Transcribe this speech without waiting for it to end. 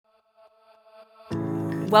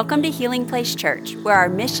Welcome to Healing Place Church, where our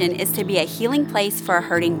mission is to be a healing place for a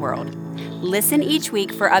hurting world. Listen each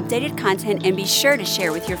week for updated content and be sure to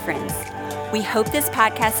share with your friends. We hope this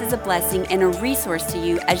podcast is a blessing and a resource to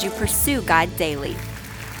you as you pursue God daily.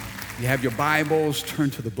 You have your Bibles, turn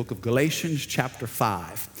to the book of Galatians chapter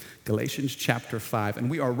 5. Galatians chapter 5. And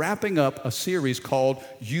we are wrapping up a series called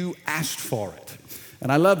You Asked For It.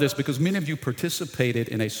 And I love this because many of you participated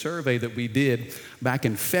in a survey that we did back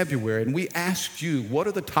in February, and we asked you, what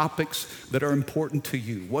are the topics that are important to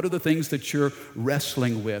you? What are the things that you're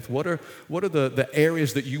wrestling with? What are the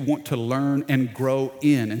areas that you want to learn and grow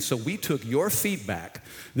in? And so we took your feedback.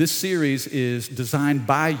 This series is designed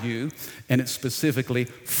by you, and it's specifically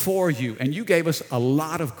for you. And you gave us a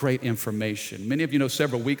lot of great information. Many of you know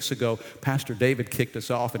several weeks ago, Pastor David kicked us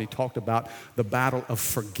off, and he talked about the battle of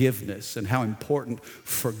forgiveness and how important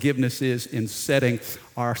forgiveness is in setting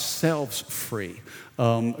ourselves free.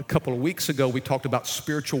 A couple of weeks ago, we talked about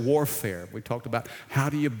spiritual warfare. We talked about how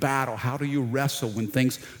do you battle, how do you wrestle when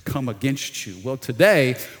things come against you. Well,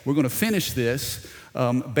 today, we're going to finish this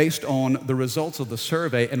based on the results of the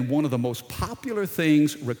survey, and one of the most popular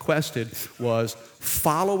things requested was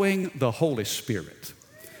following the Holy Spirit.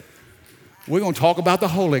 We're going to talk about the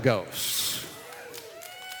Holy Ghost.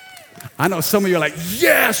 I know some of you are like,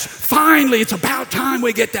 yes, finally, it's about time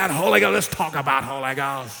we get that Holy Ghost. Let's talk about Holy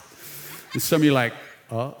Ghost. And some of you are like,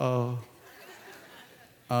 uh-oh.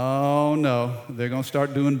 Oh, no, they're going to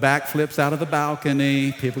start doing backflips out of the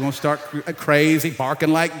balcony. People are going to start crazy, barking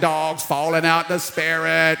like dogs, falling out in the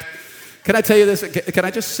spirit. Can I tell you this? Can I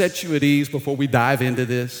just set you at ease before we dive into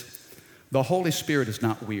this? The Holy Spirit is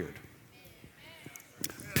not weird.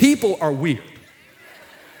 People are weird.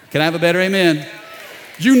 Can I have a better amen?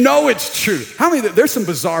 You know it's true. How many? There's some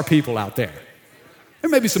bizarre people out there. There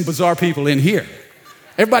may be some bizarre people in here.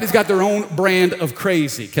 Everybody's got their own brand of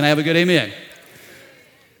crazy. Can I have a good amen?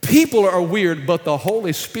 People are weird, but the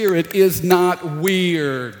Holy Spirit is not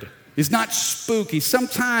weird. He's not spooky.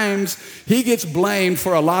 Sometimes he gets blamed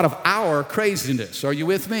for a lot of our craziness. Are you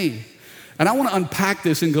with me? And I want to unpack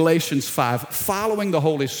this in Galatians 5, following the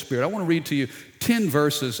Holy Spirit. I want to read to you 10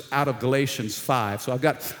 verses out of Galatians 5. So I've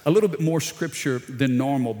got a little bit more scripture than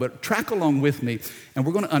normal, but track along with me, and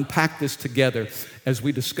we're going to unpack this together as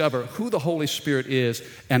we discover who the Holy Spirit is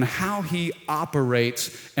and how he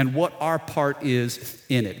operates and what our part is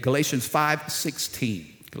in it. Galatians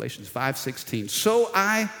 5:16. Galatians 5:16. So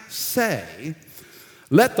I say,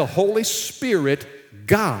 let the Holy Spirit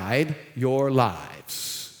guide your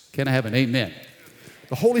lives. Can I have an amen?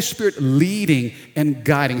 The Holy Spirit leading and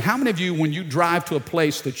guiding. How many of you, when you drive to a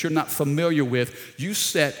place that you're not familiar with, you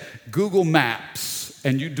set Google Maps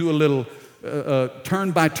and you do a little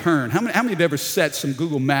turn by turn? How many have ever set some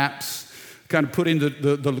Google Maps, kind of put in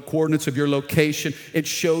the coordinates of your location? It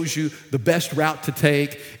shows you the best route to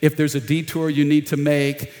take. If there's a detour you need to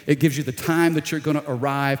make, it gives you the time that you're going to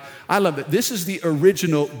arrive. I love it. This is the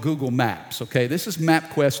original Google Maps, okay? This is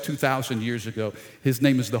MapQuest 2,000 years ago. His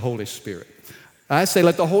name is the Holy Spirit. I say,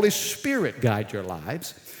 let the Holy Spirit guide your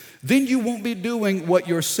lives. Then you won't be doing what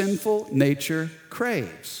your sinful nature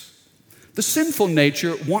craves. The sinful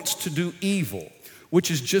nature wants to do evil,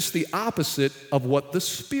 which is just the opposite of what the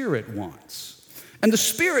Spirit wants. And the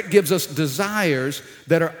Spirit gives us desires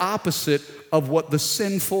that are opposite of what the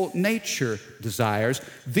sinful nature desires.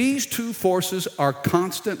 These two forces are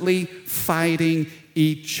constantly fighting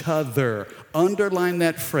each other. Underline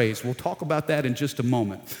that phrase. We'll talk about that in just a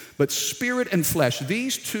moment. But spirit and flesh,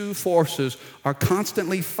 these two forces are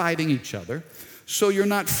constantly fighting each other, so you're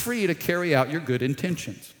not free to carry out your good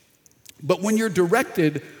intentions. But when you're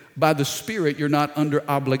directed by the Spirit, you're not under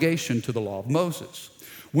obligation to the law of Moses.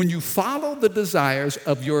 When you follow the desires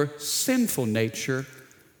of your sinful nature,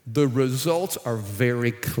 the results are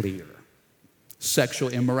very clear. Sexual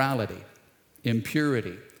immorality,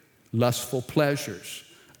 impurity, lustful pleasures,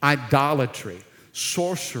 idolatry,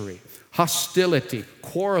 sorcery, hostility,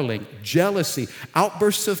 quarreling, jealousy,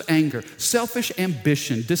 outbursts of anger, selfish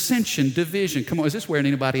ambition, dissension, division. Come on, is this wearing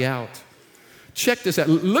anybody out? Check this out.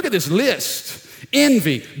 Look at this list.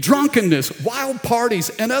 Envy, drunkenness, wild parties,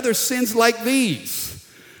 and other sins like these.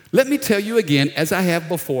 Let me tell you again, as I have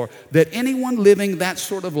before, that anyone living that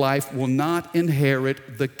sort of life will not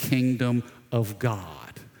inherit the kingdom of God.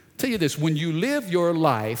 I'll tell you this, when you live your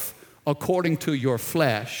life according to your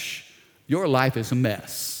flesh, your life is a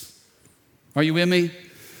mess. Are you with me?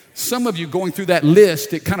 Some of you going through that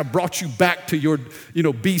list, it kind of brought you back to your,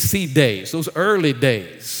 BC days, those early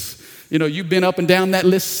days. You've been up and down that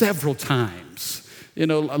list several times.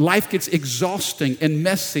 Life gets exhausting and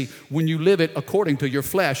messy when you live it according to your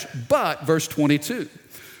flesh. But, verse 22,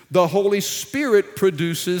 the Holy Spirit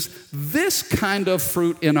produces this kind of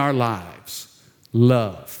fruit in our lives: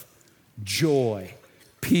 love, joy,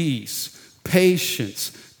 peace,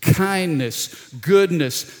 patience, kindness,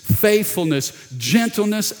 goodness, faithfulness,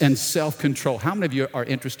 gentleness, and self-control. How many of you are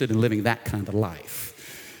interested in living that kind of life?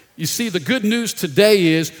 You see, the good news today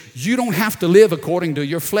is you don't have to live according to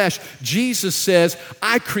your flesh. Jesus says,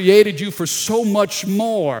 I created you for so much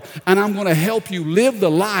more, and I'm going to help you live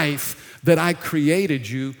the life that I created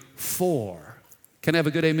you for. Can I have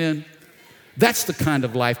a good amen? That's the kind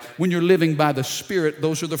of life. When you're living by the Spirit,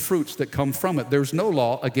 those are the fruits that come from it. There's no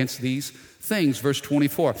law against these things. Verse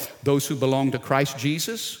 24, those who belong to Christ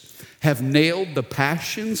Jesus have nailed the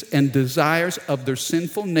passions and desires of their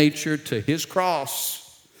sinful nature to his cross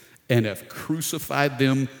and have crucified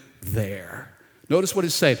them there. Notice what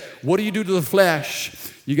it's saying. What do you do to the flesh?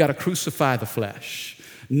 You got to crucify the flesh.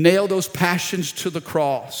 Nail those passions to the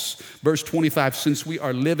cross. Verse 25, since we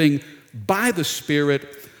are living by the Spirit,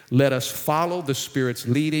 let us follow the Spirit's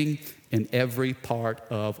leading in every part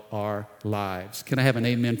of our lives. Can I have an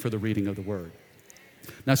amen for the reading of the word?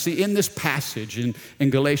 Now, see, in this passage in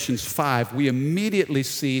Galatians 5, we immediately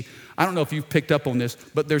see, I don't know if you've picked up on this,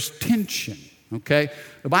 but there's tension. Okay?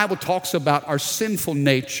 The Bible talks about our sinful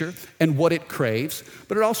nature and what it craves,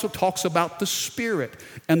 but it also talks about the Spirit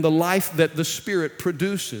and the life that the Spirit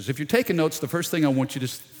produces. If you're taking notes, the first thing I want you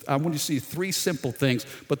to see three simple things,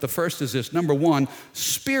 but the first is this. Number one,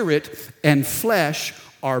 Spirit and flesh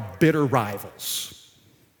are bitter rivals.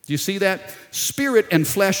 Do you see that? Spirit and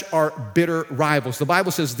flesh are bitter rivals. The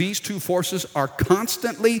Bible says these two forces are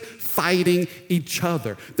constantly fighting each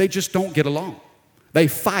other. They just don't get along. They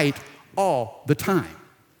fight all the time.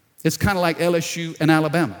 It's kind of like LSU and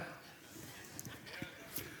Alabama.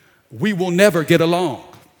 We will never get along.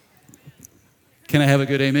 Can I have a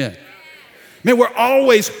good amen? Man, we're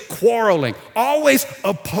always quarreling, always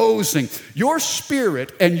opposing. Your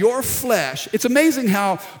spirit and your flesh, it's amazing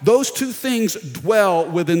how those two things dwell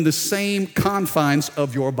within the same confines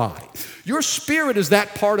of your body. Your spirit is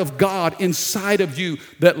that part of God inside of you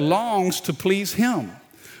that longs to please Him.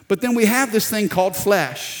 But then we have this thing called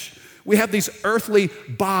flesh. We have these earthly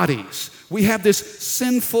bodies. We have this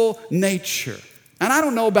sinful nature. And I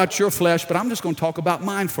don't know about your flesh, but I'm just going to talk about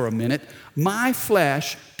mine for a minute. My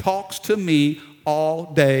flesh talks to me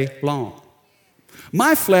all day long.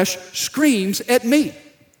 My flesh screams at me.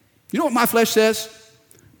 You know what my flesh says?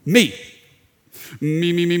 Me.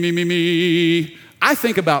 Me, me, me, me, me, me. I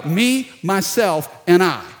think about me, myself, and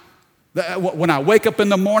I. When I wake up in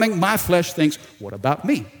the morning, my flesh thinks, what about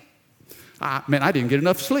me? Man, I didn't get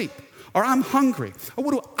enough sleep. Or I'm hungry. Or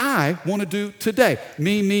what do I want to do today?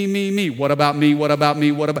 Me, me, me, me. What about me? What about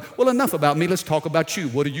me? What about? Well, enough about me. Let's talk about you.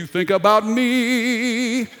 What do you think about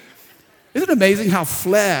me? Isn't it amazing how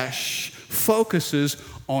flesh focuses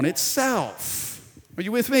on itself? Are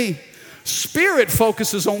you with me? Spirit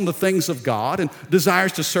focuses on the things of God and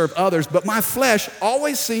desires to serve others, but my flesh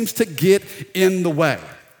always seems to get in the way.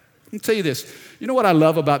 Let me tell you this. You know what I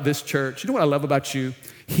love about this church? You know what I love about you?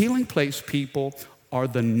 Healing Place people are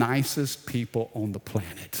the nicest people on the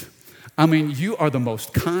planet. I mean, you are the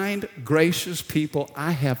most kind, gracious people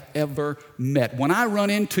I have ever met. When I run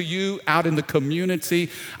into you out in the community,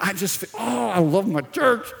 I just feel, I love my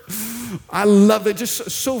church. I love it.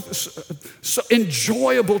 Just so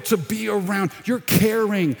enjoyable to be around. You're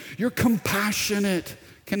caring. You're compassionate.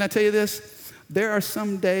 Can I tell you this? There are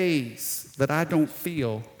some days that I don't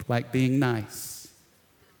feel like being nice.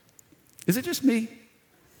 Is it just me?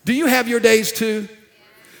 Do you have your days too?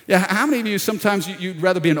 Yeah, how many of you sometimes you'd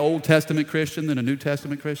rather be an Old Testament Christian than a New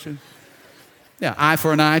Testament Christian? Yeah, eye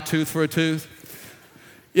for an eye, tooth for a tooth.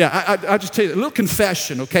 Yeah, I'll just tell you a little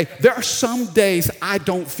confession, okay? There are some days I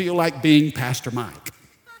don't feel like being Pastor Mike.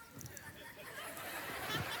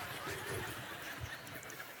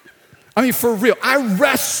 I mean, for real, I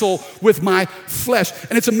wrestle with my flesh.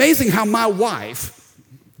 And it's amazing how my wife,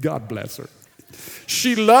 God bless her,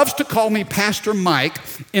 she loves to call me Pastor Mike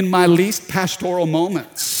in my least pastoral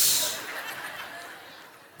moments.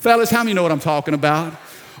 Fellas, how many know what I'm talking about?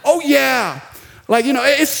 Oh, yeah. Like,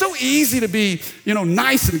 it's so easy to be,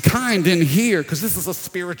 nice and kind in here because this is a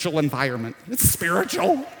spiritual environment. It's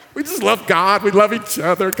spiritual. We just love God. We love each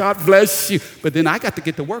other. God bless you. But then I got to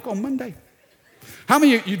get to work on Monday. How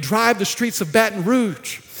many of you drive the streets of Baton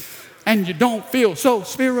Rouge and you don't feel so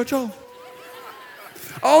spiritual?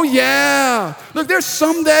 Oh, yeah. Look, there's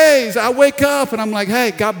some days I wake up and I'm like,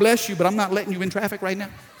 hey, God bless you, but I'm not letting you in traffic right now.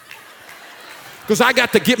 Because I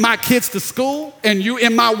got to get my kids to school and you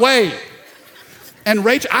in my way. And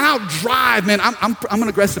Rachel, I'll drive, man. I'm an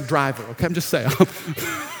aggressive driver, okay? I'm just saying.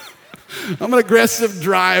 I'm an aggressive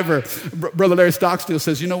driver. Brother Larry Stockstill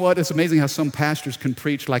says, you know what? It's amazing how some pastors can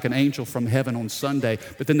preach like an angel from heaven on Sunday,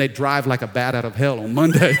 but then they drive like a bat out of hell on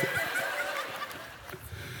Monday.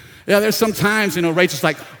 Yeah, there's some times, Rachel's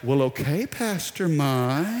like, well, okay, Pastor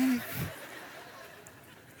Mike.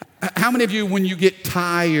 How many of you, when you get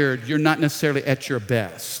tired, you're not necessarily at your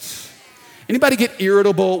best? Anybody get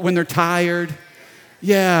irritable when they're tired?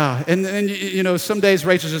 Yeah, and then, some days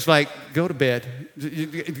Rachel's just like, go to bed.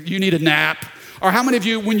 You need a nap. Or how many of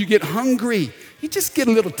you, when you get hungry, you just get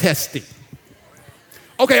a little testy?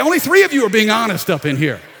 Okay, only 3 of you are being honest up in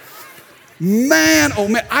here. Man, oh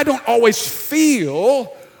man, I don't always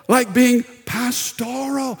feel like being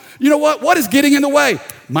pastoral. You know what? What is getting in the way?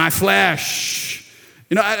 My flesh.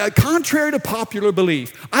 Contrary to popular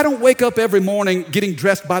belief, I don't wake up every morning getting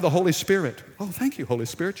dressed by the Holy Spirit. Oh, thank you, Holy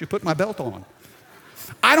Spirit. You put my belt on.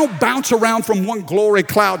 I don't bounce around from one glory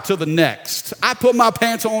cloud to the next. I put my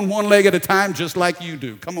pants on one leg at a time just like you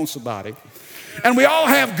do. Come on, somebody. And we all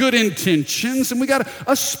have good intentions, and we got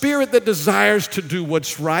a spirit that desires to do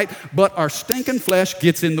what's right, but our stinking flesh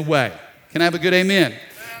gets in the way. Can I have a good amen?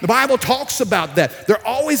 The Bible talks about that. They're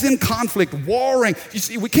always in conflict, warring. You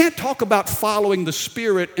see, we can't talk about following the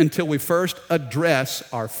Spirit until we first address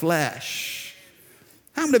our flesh.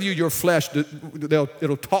 How many of you, your flesh,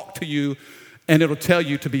 it'll talk to you and it'll tell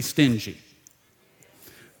you to be stingy?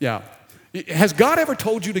 Yeah. Has God ever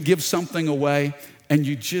told you to give something away and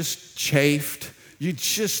you just chafed?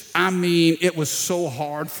 It was so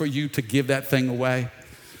hard for you to give that thing away.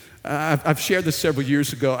 I've shared this several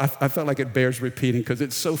years ago. I felt like it bears repeating because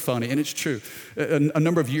it's so funny, and it's true. A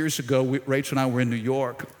number of years ago, Rachel and I were in New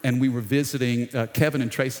York, and we were visiting Kevin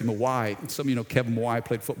and Tracy Mawai. Some of you know Kevin Mawai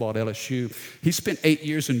played football at LSU. He spent 8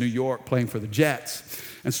 years in New York playing for the Jets.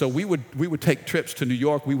 And so we would take trips to New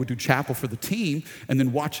York. We would do chapel for the team and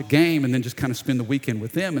then watch a game and then just kind of spend the weekend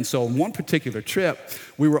with them. And so on one particular trip,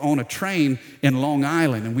 we were on a train in Long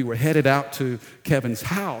Island, and we were headed out to Kevin's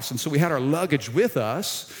house. And so we had our luggage with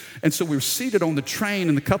us. And so we were seated on the train,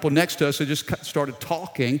 and the couple next to us had just started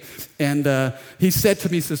talking. And he said to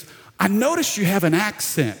me, he says, I noticed you have an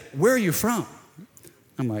accent. Where are you from?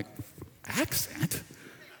 I'm like, accent?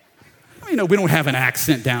 We don't have an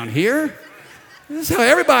accent down here. This is how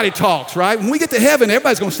everybody talks, right? When we get to heaven,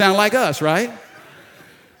 everybody's going to sound like us, right?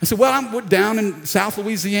 I said, well, we're down in South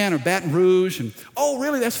Louisiana, or Baton Rouge. And, oh,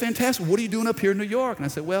 really? That's fantastic. What are you doing up here in New York? And I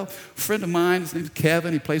said, well, a friend of mine, his name's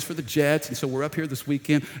Kevin. He plays for the Jets. And so we're up here this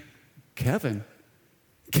weekend. Kevin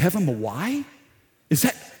Mawai?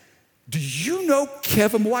 Do you know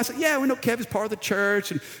Kevin Mawai? I said, yeah, we know Kevin's part of the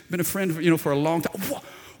church and been a friend, for a long time.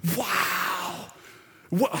 Wow.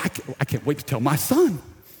 I can't wait to tell my son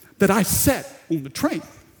that I sat on the train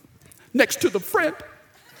next to the friend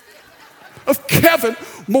of Kevin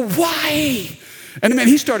Mawai. And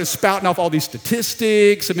he started spouting off all these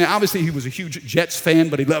statistics. Obviously he was a huge Jets fan,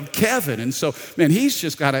 but he loved Kevin. And so, he's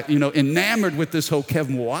just got enamored with this whole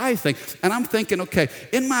Kevin Mawai thing. And I'm thinking, okay,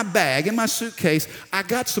 in my bag, in my suitcase, I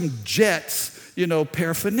got some Jets,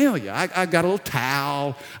 paraphernalia. I got a little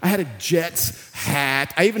towel. I had a Jets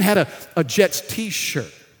hat. I even had a Jets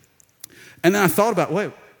t-shirt. And then I thought about,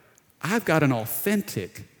 wait, I've got an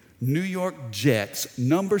authentic New York Jets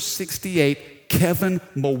number 68 Kevin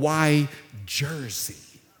Mawai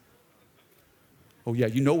jersey. Oh yeah,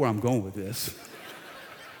 you know where I'm going with this.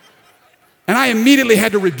 And I immediately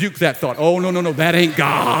had to rebuke that thought. Oh, no, that ain't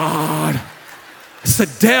God. It's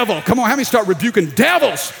the devil. Come on, how many start rebuking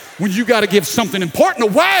devils when you got to give something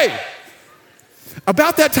important away?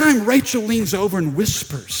 About that time, Rachel leans over and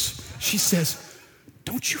whispers. She says,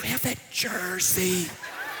 don't you have that jersey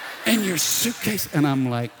in your suitcase? And I'm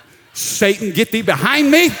like, Satan, get thee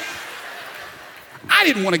behind me. I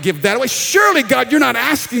didn't want to give that away. Surely, God, you're not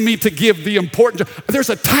asking me to give the important.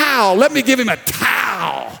 There's a towel. Let me give him a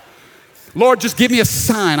towel. Lord, just give me a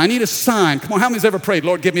sign. I need a sign. Come on, how many's ever prayed,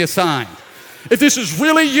 Lord, give me a sign? If this is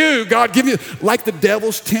really you, God, give me, like the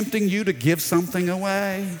devil's tempting you to give something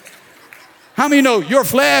away. How many know your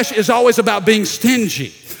flesh is always about being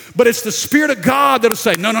stingy? But it's the Spirit of God that'll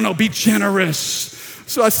say, no, be generous.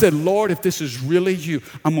 So I said, Lord, if this is really you,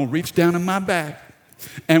 I'm going to reach down in my bag.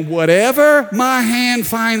 And whatever my hand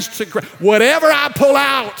finds to grab, whatever I pull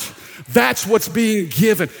out, that's what's being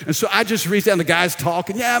given. And so I just reached down. The guy's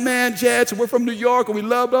talking. Yeah, man, Jets. And we're from New York. And we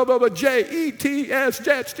love blah, blah, blah. Jets,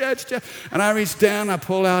 Jets. And I reach down. I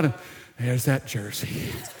pull out. And there's that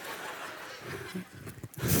jersey.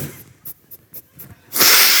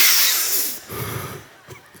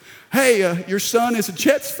 Hey, your son is a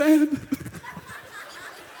Jets fan?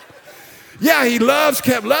 Yeah, he loves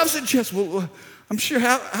the Jets. Well, I'm sure.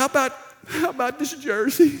 How about this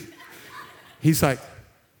jersey? He's like,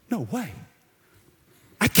 no way.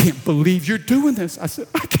 I can't believe you're doing this. I said,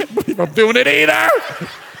 I can't believe I'm doing it either.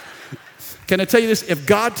 Can I tell you this? If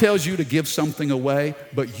God tells you to give something away,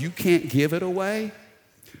 but you can't give it away,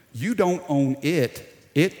 you don't own it.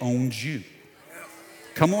 It owns you.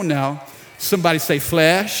 Come on now. Somebody say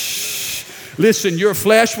flesh. Listen, your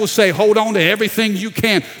flesh will say, hold on to everything you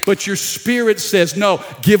can. But your spirit says, no,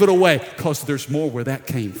 give it away. Because there's more where that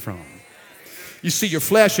came from. You see, your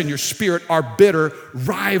flesh and your spirit are bitter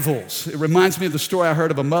rivals. It reminds me of the story I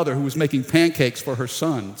heard of a mother who was making pancakes for her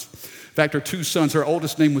sons. In fact, her two sons, her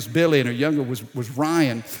oldest name was Billy and her younger was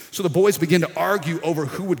Ryan. So the boys began to argue over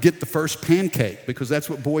who would get the first pancake, because that's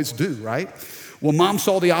what boys do, right? Well, Mom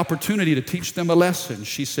saw the opportunity to teach them a lesson.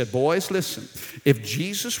 She said, boys, listen, if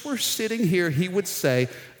Jesus were sitting here, he would say,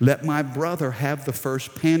 let my brother have the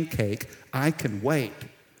first pancake. I can wait.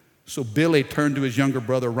 So Billy turned to his younger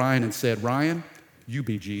brother, Ryan, and said, Ryan, you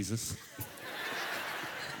be Jesus.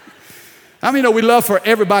 I mean, we love for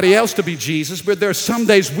everybody else to be Jesus, but there are some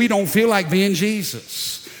days we don't feel like being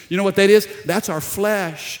Jesus. You know what that is? That's our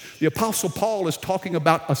flesh. The Apostle Paul is talking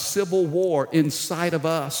about a civil war inside of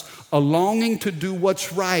us, a longing to do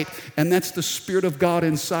what's right, and that's the Spirit of God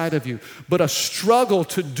inside of you, but a struggle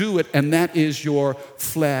to do it, and that is your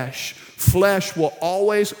flesh. Flesh will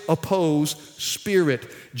always oppose spirit.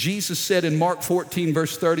 Jesus said in Mark 14,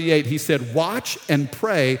 verse 38, he said, watch and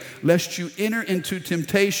pray lest you enter into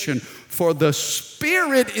temptation, for the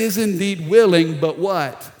spirit is indeed willing, but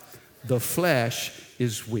what? The flesh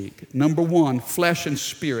is weak. Number one, flesh and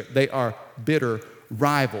spirit, they are bitter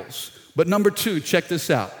rivals. But number two, check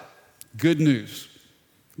this out. Good news.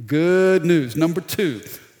 Good news. Number two,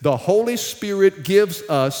 the Holy Spirit gives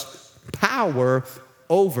us power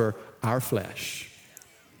over our flesh.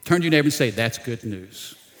 Turn to your neighbor and say, that's good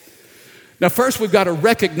news. Now, first, we've got to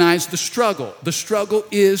recognize the struggle. The struggle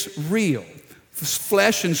is real.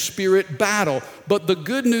 Flesh and spirit battle. But the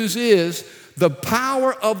good news is the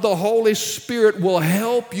power of the Holy Spirit will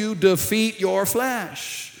help you defeat your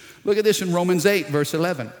flesh. Look at this in Romans 8, verse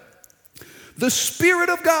 11. The Spirit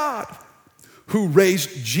of God who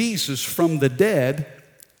raised Jesus from the dead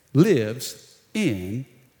lives in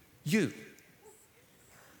you.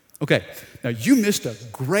 Okay, now you missed a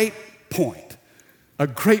great point, a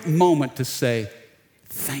great moment to say,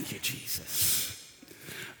 thank you, Jesus.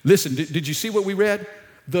 Listen, did you see what we read?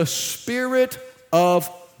 The Spirit of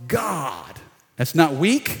God. That's not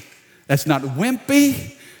weak, that's not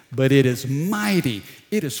wimpy, but it is mighty.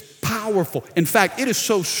 It is powerful. In fact, it is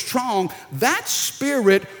so strong, that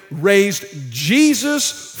Spirit raised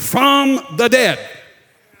Jesus from the dead.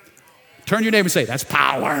 Turn to your neighbor and say, that's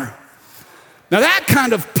power. Now that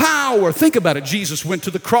kind of power, think about it. Jesus went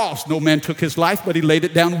to the cross. No man took his life, but he laid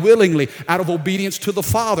it down willingly out of obedience to the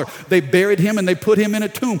Father. They buried him and they put him in a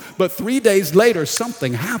tomb. But 3 days later,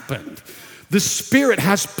 something happened. The Spirit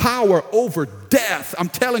has power over death. I'm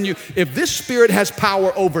telling you, if this Spirit has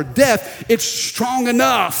power over death, it's strong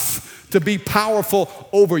enough to be powerful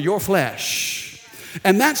over your flesh.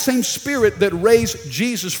 And that same Spirit that raised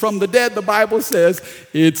Jesus from the dead, the Bible says,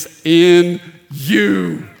 it's in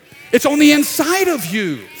you. It's on the inside of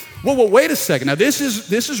you. Well, wait a second. Now, this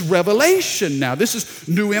is revelation now. This is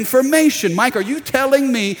new information. Mike, are you telling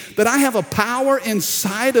me that I have a power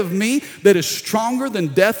inside of me that is stronger than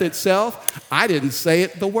death itself? I didn't say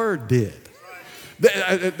it. The Word did.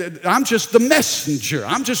 I'm just the messenger.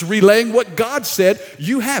 I'm just relaying what God said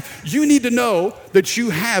you have. You need to know that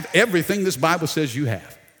you have everything this Bible says you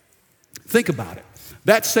have. Think about it.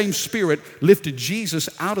 That same Spirit lifted Jesus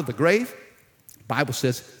out of the grave. The Bible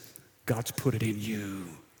says God's put it in you.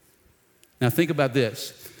 Now think about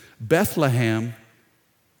this. Bethlehem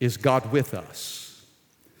is God with us.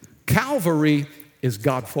 Calvary is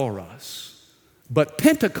God for us. But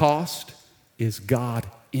Pentecost is God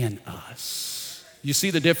in us. You see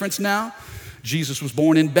the difference now? Jesus was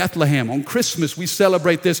born in Bethlehem. On Christmas, we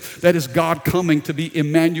celebrate this. That is God coming to be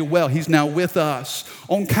Emmanuel. He's now with us.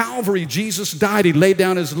 On Calvary, Jesus died. He laid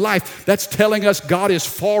down his life. That's telling us God is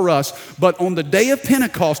for us. But on the day of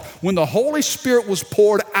Pentecost, when the Holy Spirit was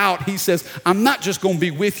poured out, he says, I'm not just going to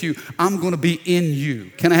be with you, I'm going to be in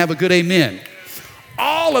you. Can I have a good amen?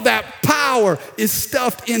 All of that power is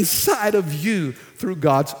stuffed inside of you through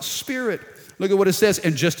God's Spirit. Look at what it says.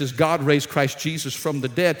 And just as God raised Christ Jesus from the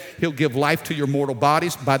dead, he'll give life to your mortal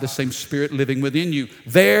bodies by the same Spirit living within you.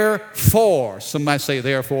 Therefore, somebody say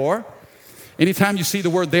therefore. Anytime you see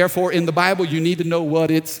the word therefore in the Bible, you need to know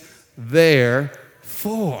what it's there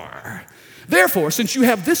for. Therefore, since you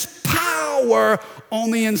have this power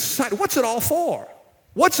on the inside, what's it all for?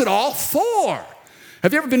 What's it all for?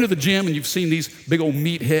 Have you ever been to the gym and you've seen these big old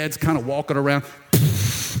meatheads kind of walking around?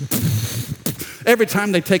 Every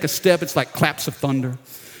time they take a step, it's like claps of thunder.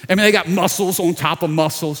 I mean, they got muscles on top of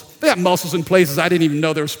muscles. They got muscles in places I didn't even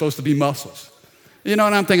know there were supposed to be muscles. You know,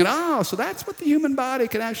 and I'm thinking, oh, so that's what the human body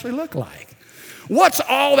can actually look like. What's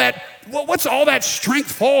all that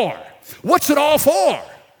strength for? What's it all for?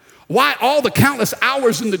 Why all the countless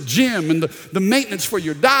hours in the gym and the maintenance for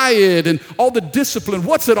your diet and all the discipline?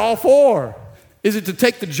 What's it all for? Is it to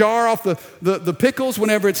take the jar off the pickles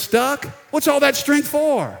whenever it's stuck? What's all that strength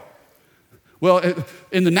for? Well,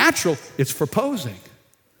 in the natural, it's for posing.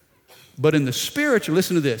 But in the spiritual,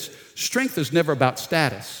 listen to this. Strength is never about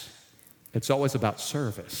status. It's always about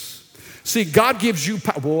service. See, God gives you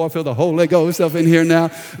power. Boy, I feel the Holy Ghost up in here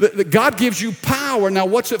now. God gives you power. Now,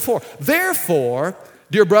 what's it for? Therefore,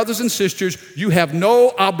 dear brothers and sisters, you have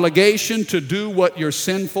no obligation to do what your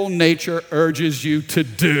sinful nature urges you to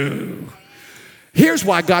do. Here's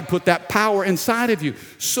why God put that power inside of you,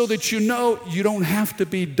 so that you know you don't have to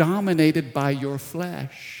be dominated by your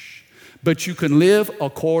flesh, but you can live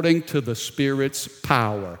according to the Spirit's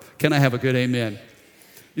power. Can I have a good amen?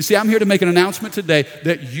 You see, I'm here to make an announcement today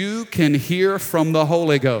that you can hear from the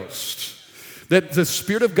Holy Ghost. That the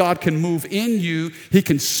Spirit of God can move in you. He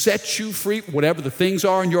can set you free, whatever the things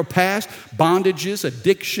are in your past, bondages,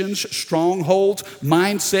 addictions, strongholds,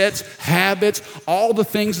 mindsets, habits, all the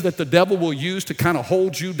things that the devil will use to kind of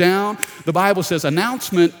hold you down. The Bible says,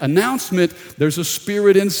 announcement, there's a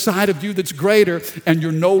spirit inside of you that's greater, and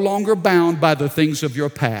you're no longer bound by the things of your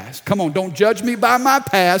past. Come on, don't judge me by my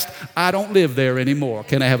past. I don't live there anymore.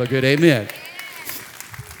 Can I have a good amen?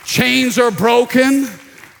 Chains are broken.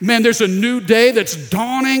 Man, there's a new day that's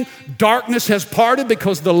dawning. Darkness has parted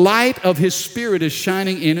because the light of His Spirit is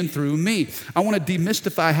shining in and through me. I want to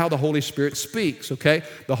demystify how the Holy Spirit speaks, okay?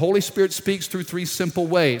 The Holy Spirit speaks through three simple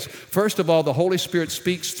ways. First of all, the Holy Spirit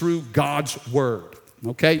speaks through God's Word,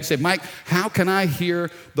 okay? You say, Mike, how can I hear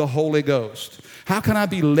the Holy Ghost? How can I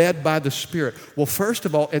be led by the Spirit? Well, first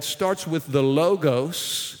of all, it starts with the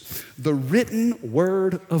Logos, the written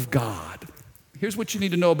Word of God. Here's what you need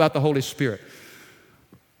to know about the Holy Spirit.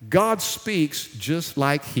 God speaks just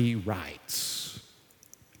like He writes.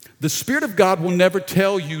 The Spirit of God will never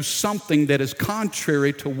tell you something that is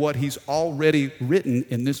contrary to what He's already written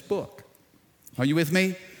in this book. Are you with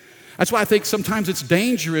me? That's why I think sometimes it's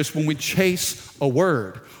dangerous when we chase a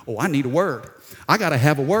word. Oh, I need a word. I got to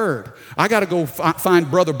have a word. I got to go find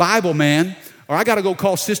Brother Bible Man, or I got to go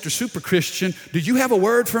call Sister Super Christian. Do you have a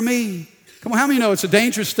word for me? Come on, how many know it's a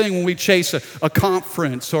dangerous thing when we chase a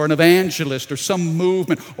conference or an evangelist or some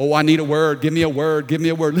movement? Oh, I need a word. Give me a word. Give me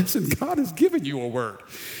a word. Listen, God has given you a word.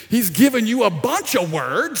 He's given you a bunch of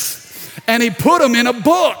words, and He put them in a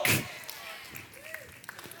book.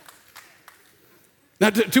 Now,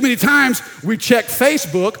 too many times we check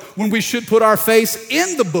Facebook when we should put our face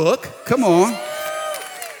in the book. Come on.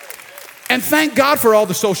 And thank God for all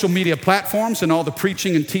the social media platforms and all the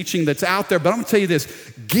preaching and teaching that's out there. But I'm going to tell you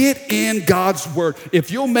this. Get in God's Word.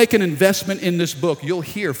 If you'll make an investment in this book, you'll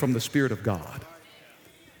hear from the Spirit of God.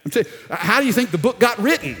 I'm telling you, how do you think the book got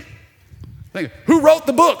written? Who wrote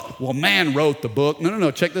the book? Well, man wrote the book. No.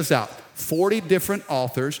 Check this out. 40 different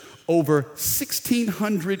authors over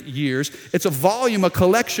 1,600 years. It's a volume, a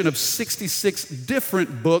collection of 66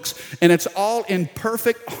 different books, and it's all in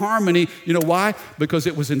perfect harmony. You know why? Because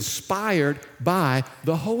it was inspired by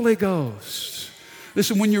the Holy Ghost.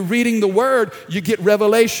 Listen, when you're reading the Word, you get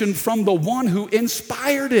revelation from the one who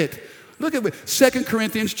inspired it. Look at 2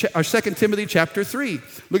 Timothy chapter 3.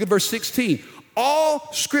 Look at verse 16.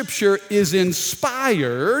 All Scripture is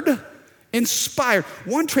inspired.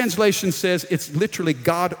 One translation says it's literally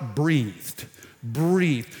God-breathed.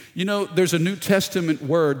 Breathed. You know, there's a New Testament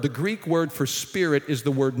word. The Greek word for spirit is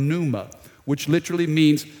the word pneuma, which literally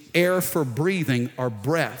means air for breathing or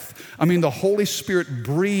breath. I mean, the Holy Spirit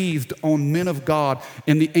breathed on men of God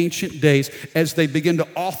in the ancient days as they begin to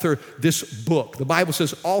author this book. The Bible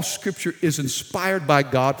says all Scripture is inspired by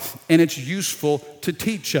God, and it's useful to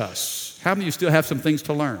teach us. How many of you still have some things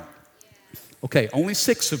to learn? Okay, only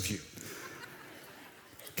 6 of you.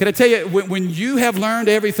 Can I tell you, when you have learned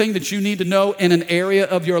everything that you need to know in an area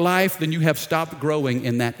of your life, then you have stopped growing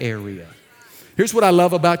in that area. Here's what I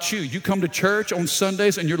love about you. You come to church on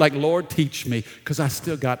Sundays and you're like, Lord, teach me, because I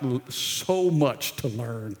still got so much to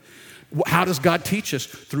learn. How does God teach us?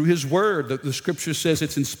 Through His Word. The Scripture says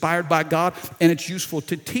it's inspired by God, and it's useful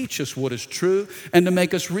to teach us what is true and to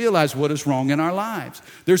make us realize what is wrong in our lives.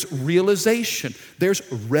 There's realization. There's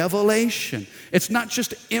revelation. It's not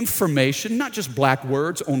just information, not just black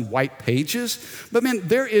words on white pages, but man,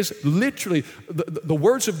 there is literally the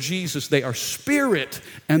words of Jesus. They are spirit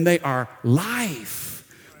and they are life.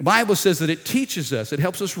 The Bible says that it teaches us. It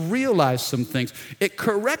helps us realize some things. It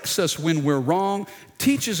corrects us when we're wrong,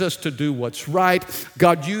 teaches us to do what's right.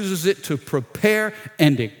 God uses it to prepare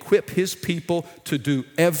and equip his people to do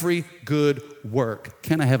every good work.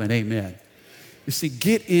 Can I have an amen? You see,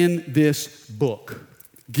 get in this book.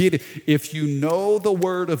 Get it. If you know the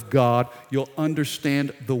Word of God, you'll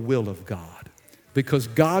understand the will of God, because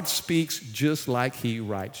God speaks just like he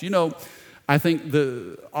writes. You know, I think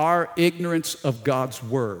our ignorance of God's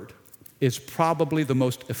Word is probably the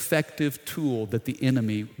most effective tool that the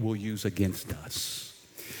enemy will use against us.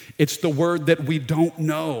 It's the word that we don't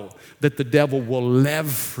know that the devil will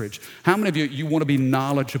leverage. How many of you want to be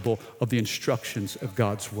knowledgeable of the instructions of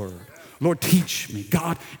God's Word? Lord, teach me.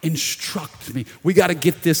 God, instruct me. We got to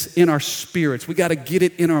get this in our spirits. We got to get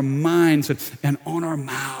it in our minds and on our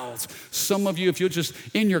mouths. Some of you, if you're just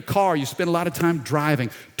in your car, you spend a lot of time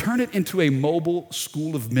driving, turn it into a mobile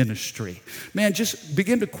school of ministry. Man, just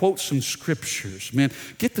begin to quote some scriptures. Man,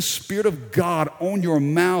 get the Spirit of God on your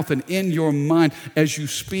mouth and in your mind as you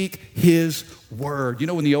speak his word. You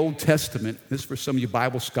know, in the Old Testament, this is for some of you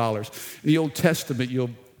Bible scholars, in the Old Testament,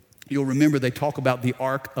 You'll remember they talk about the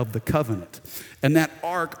Ark of the Covenant. And that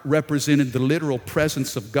ark represented the literal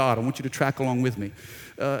presence of God. I want you to track along with me.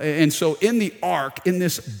 And so in the ark, in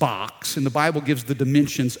this box, and the Bible gives the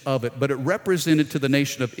dimensions of it, but it represented to the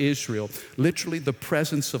nation of Israel literally the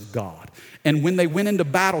presence of God. And when they went into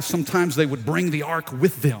battle, sometimes they would bring the ark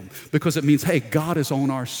with them because it means, hey, God is on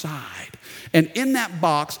our side. And in that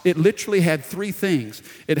box, it literally had three things.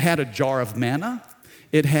 It had a jar of manna,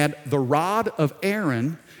 it had the rod of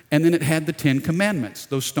Aaron, and then it had the 10 Commandments,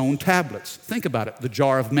 those stone tablets. Think about it. The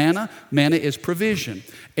jar of manna, manna is provision.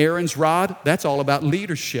 Aaron's rod, that's all about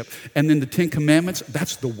leadership. And then the 10 Commandments,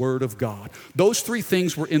 that's the Word of God. Those three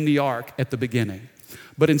things were in the ark at the beginning.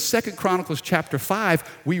 But in 2 Chronicles chapter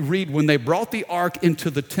 5, we read when they brought the ark into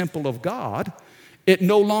the temple of God, it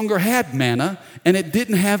no longer had manna, and it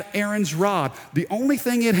didn't have Aaron's rod. The only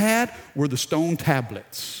thing it had were the stone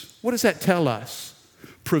tablets. What does that tell us?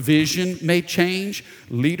 Provision may change,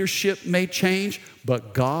 leadership may change,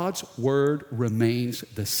 but God's word remains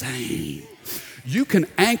the same. You can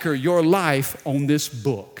anchor your life on this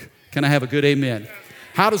book. Can I have a good amen?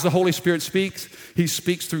 How does the Holy Spirit speak? He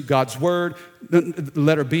speaks through God's word.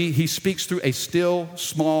 Letter B, he speaks through a still,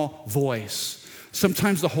 small voice.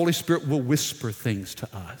 Sometimes the Holy Spirit will whisper things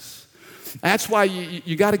to us. That's why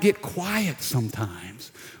you got to get quiet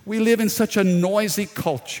sometimes. We live in such a noisy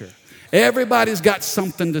culture. Everybody's got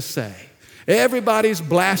something to say. Everybody's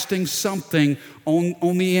blasting something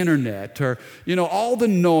on the internet or, all the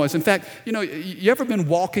noise. In fact, you ever been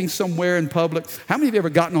walking somewhere in public? How many of you ever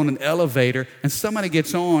gotten on an elevator and somebody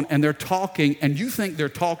gets on and they're talking and you think they're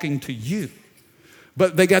talking to you?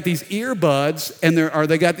 But they got these earbuds and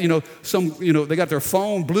they got they got their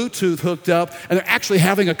phone Bluetooth hooked up and they're actually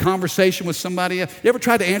having a conversation with somebody. You ever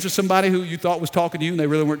tried to answer somebody who you thought was talking to you and they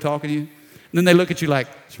really weren't talking to you? And then they look at you like,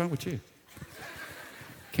 what's wrong with you?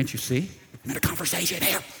 Can't you see? I'm in a conversation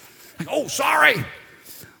here. Like, oh, sorry.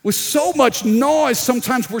 With so much noise,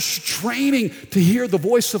 sometimes we're straining to hear the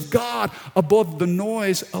voice of God above the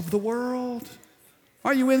noise of the world.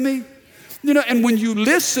 Are you with me? And when you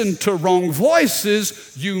listen to wrong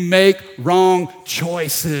voices, you make wrong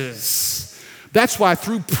choices. That's why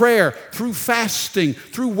through prayer, through fasting,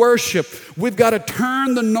 through worship, we've got to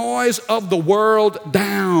turn the noise of the world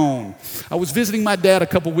down. I was visiting my dad a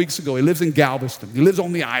couple weeks ago. He lives in Galveston. He lives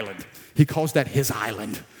on the island. He calls that his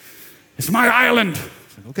island. It's my island.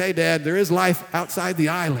 I said, okay, Dad, there is life outside the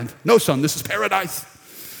island. No, son, this is paradise.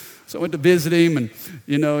 So I went to visit him, and,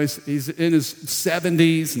 he's in his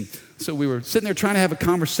 70s, and so we were sitting there trying to have a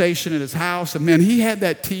conversation at his house, and man, he had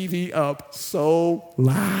that TV up so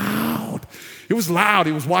loud. It was loud.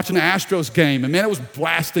 He was watching the Astros game, and man, it was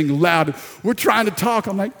blasting loud. We're trying to talk.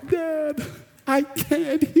 I'm like, Dad, I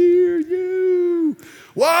can't hear you.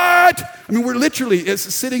 What? I mean, we're literally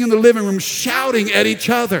sitting in the living room shouting at each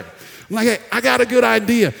other. I'm like, hey, I got a good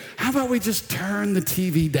idea. How about we just turn the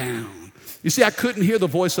TV down? You see, I couldn't hear the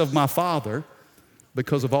voice of my father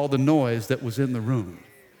because of all the noise that was in the room.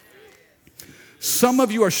 Some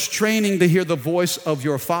of you are straining to hear the voice of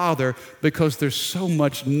your father because there's so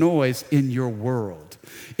much noise in your world.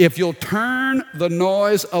 If you'll turn the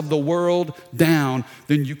noise of the world down,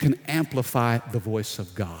 then you can amplify the voice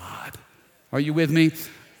of God. Are you with me?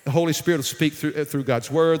 The Holy Spirit will speak through God's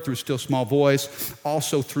word, through still small voice,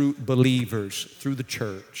 also through believers, through the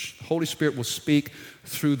church. The Holy Spirit will speak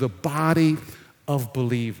through the body of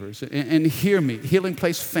believers. And hear me, Healing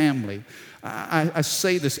Place family, I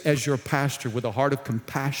say this as your pastor with a heart of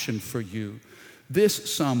compassion for you.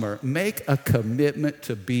 this summer, make a commitment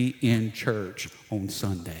to be in church on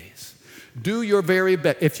Sundays. Do your very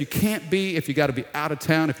best. If you can't be, if you got to be out of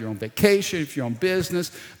town, if you're on vacation, if you're on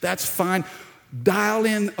business, that's fine. Dial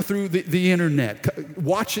in through the internet.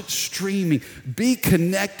 Watch it streaming. Be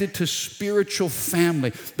connected to spiritual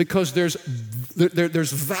family because there's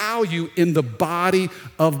value in the body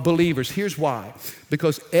of believers. Here's why.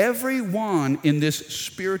 Because everyone in this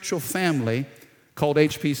spiritual family called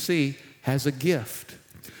HPC has a gift.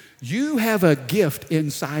 You have a gift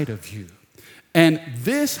inside of you. And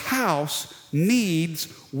this house needs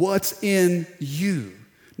what's in you.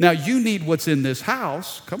 Now, you need what's in this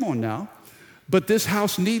house. Come on now. But this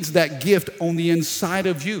house needs that gift on the inside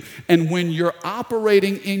of you. And when you're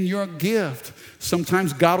operating in your gift,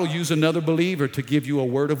 sometimes God will use another believer to give you a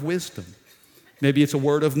word of wisdom. Maybe it's a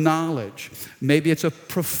word of knowledge. Maybe it's a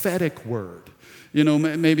prophetic word. You know,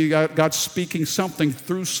 maybe God's speaking something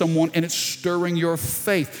through someone and it's stirring your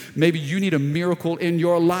faith. Maybe you need a miracle in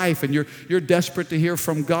your life and you're desperate to hear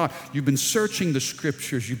from God. You've been searching the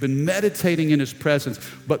scriptures. You've been meditating in His presence.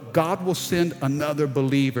 But God will send another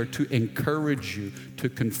believer to encourage you, to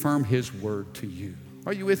confirm His word to you.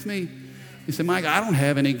 Are you with me? You say, Mike, I don't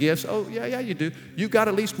have any gifts. Oh, yeah, you do. You've got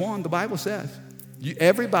at least one, the Bible says.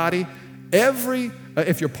 If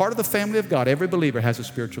you're part of the family of God, every believer has a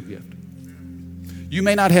spiritual gift. You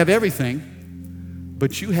may not have everything,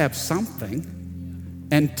 but you have something,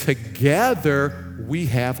 and together we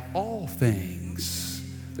have all things.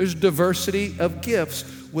 There's diversity of gifts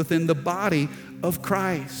within the body of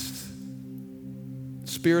Christ.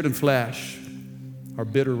 Spirit and flesh are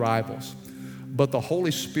bitter rivals, but the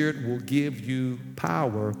Holy Spirit will give you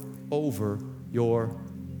power over your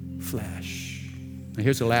flesh. Now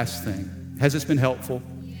here's the last thing. Has this been helpful?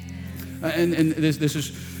 And this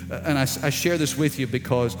is... And I share this with you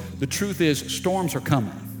because the truth is storms are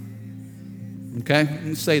coming. Okay? Let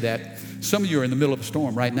me say that. Some of you are in the middle of a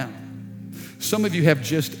storm right now. Some of you have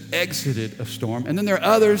just exited a storm. And then there are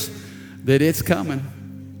others that it's coming.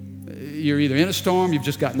 You're either in a storm, you've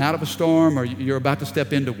just gotten out of a storm, or you're about to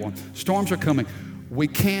step into one. Storms are coming. We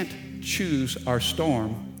can't choose our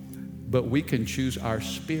storm, but we can choose our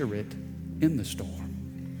spirit in the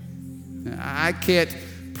storm. I can't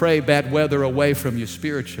pray bad weather away from you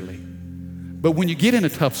spiritually. But when you get in a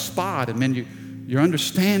tough spot and then you're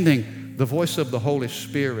understanding the voice of the Holy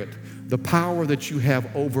Spirit, the power that you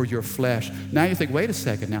have over your flesh, now you think, wait a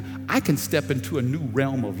second now, I can step into a new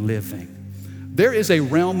realm of living. There is a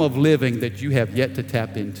realm of living that you have yet to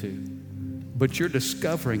tap into, but you're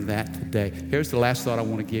discovering that today. Here's the last thought I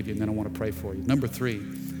want to give you, and then I want to pray for you. Number 3,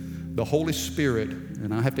 the Holy Spirit,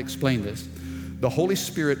 and I have to explain this, the Holy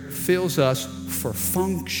Spirit fills us for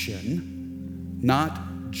function, not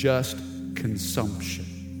just consumption.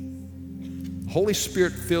 Holy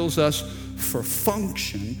Spirit fills us for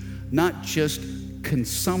function, not just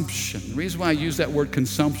consumption. The reason why I use that word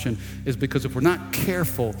consumption is because if we're not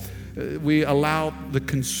careful, we allow the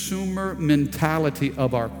consumer mentality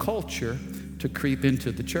of our culture to creep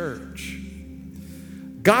into the church.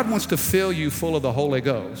 God wants to fill you full of the Holy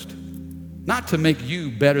Ghost. Not to make you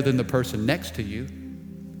better than the person next to you,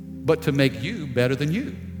 but to make you better than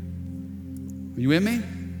you. Are you with me?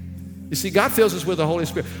 You see, God fills us with the Holy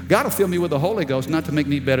Spirit. God will fill me with the Holy Ghost, not to make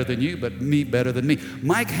me better than you, but me better than me.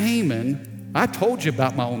 Mike Heyman, I told you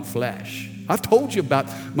about my own flesh. I've told you about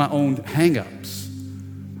my own hang-ups.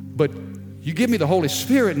 But you give me the Holy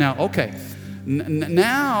Spirit now, okay.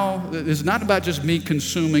 Now, it's not about just me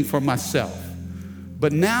consuming for myself,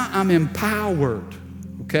 but now I'm empowered,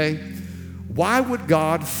 okay? Why would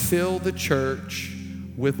God fill the church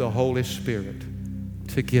with the Holy Spirit?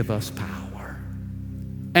 To give us power.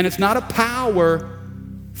 And it's not a power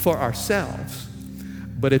for ourselves,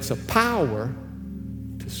 but it's a power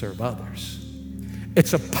to serve others.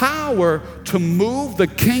 It's a power to move the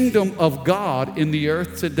kingdom of God in the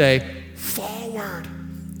earth today forward.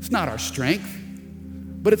 It's not our strength,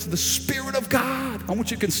 but it's the Spirit of God. I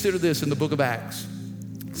want you to consider this in the book of Acts.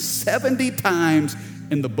 70 times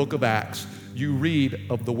in the book of Acts, you read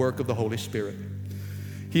of the work of the Holy Spirit.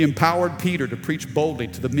 He empowered Peter to preach boldly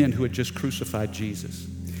to the men who had just crucified Jesus.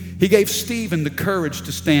 He gave Stephen the courage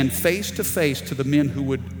to stand face to face to the men who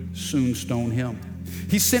would soon stone him.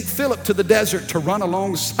 He sent Philip to the desert to run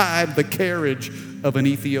alongside the carriage of an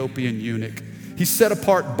Ethiopian eunuch. He set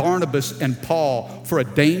apart Barnabas and Paul for a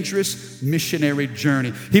dangerous missionary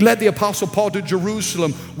journey. He led the Apostle Paul to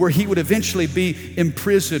Jerusalem, where he would eventually be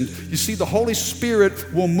imprisoned. You see, the Holy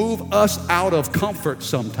Spirit will move us out of comfort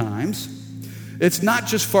sometimes. It's not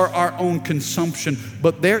just for our own consumption,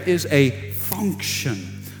 but there is a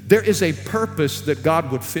function. There is a purpose that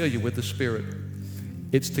God would fill you with the Spirit.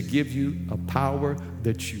 It's to give you a power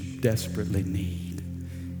that you desperately need.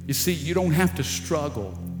 You see, you don't have to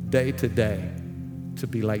struggle day to day to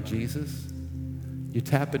be like Jesus. You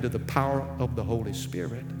tap into the power of the Holy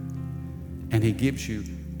Spirit, and He gives you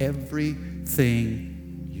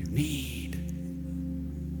everything you need.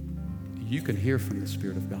 You can hear from the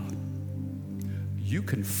Spirit of God. You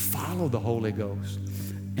can follow the Holy Ghost,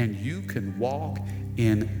 and you can walk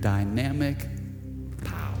in dynamic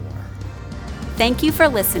power. Thank you for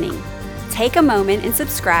listening. Take a moment and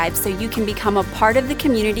subscribe so you can become a part of the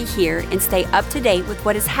community here and stay up to date with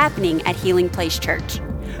what is happening at Healing Place Church.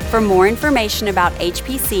 For more information about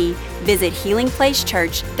HPC, visit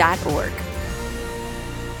healingplacechurch.org.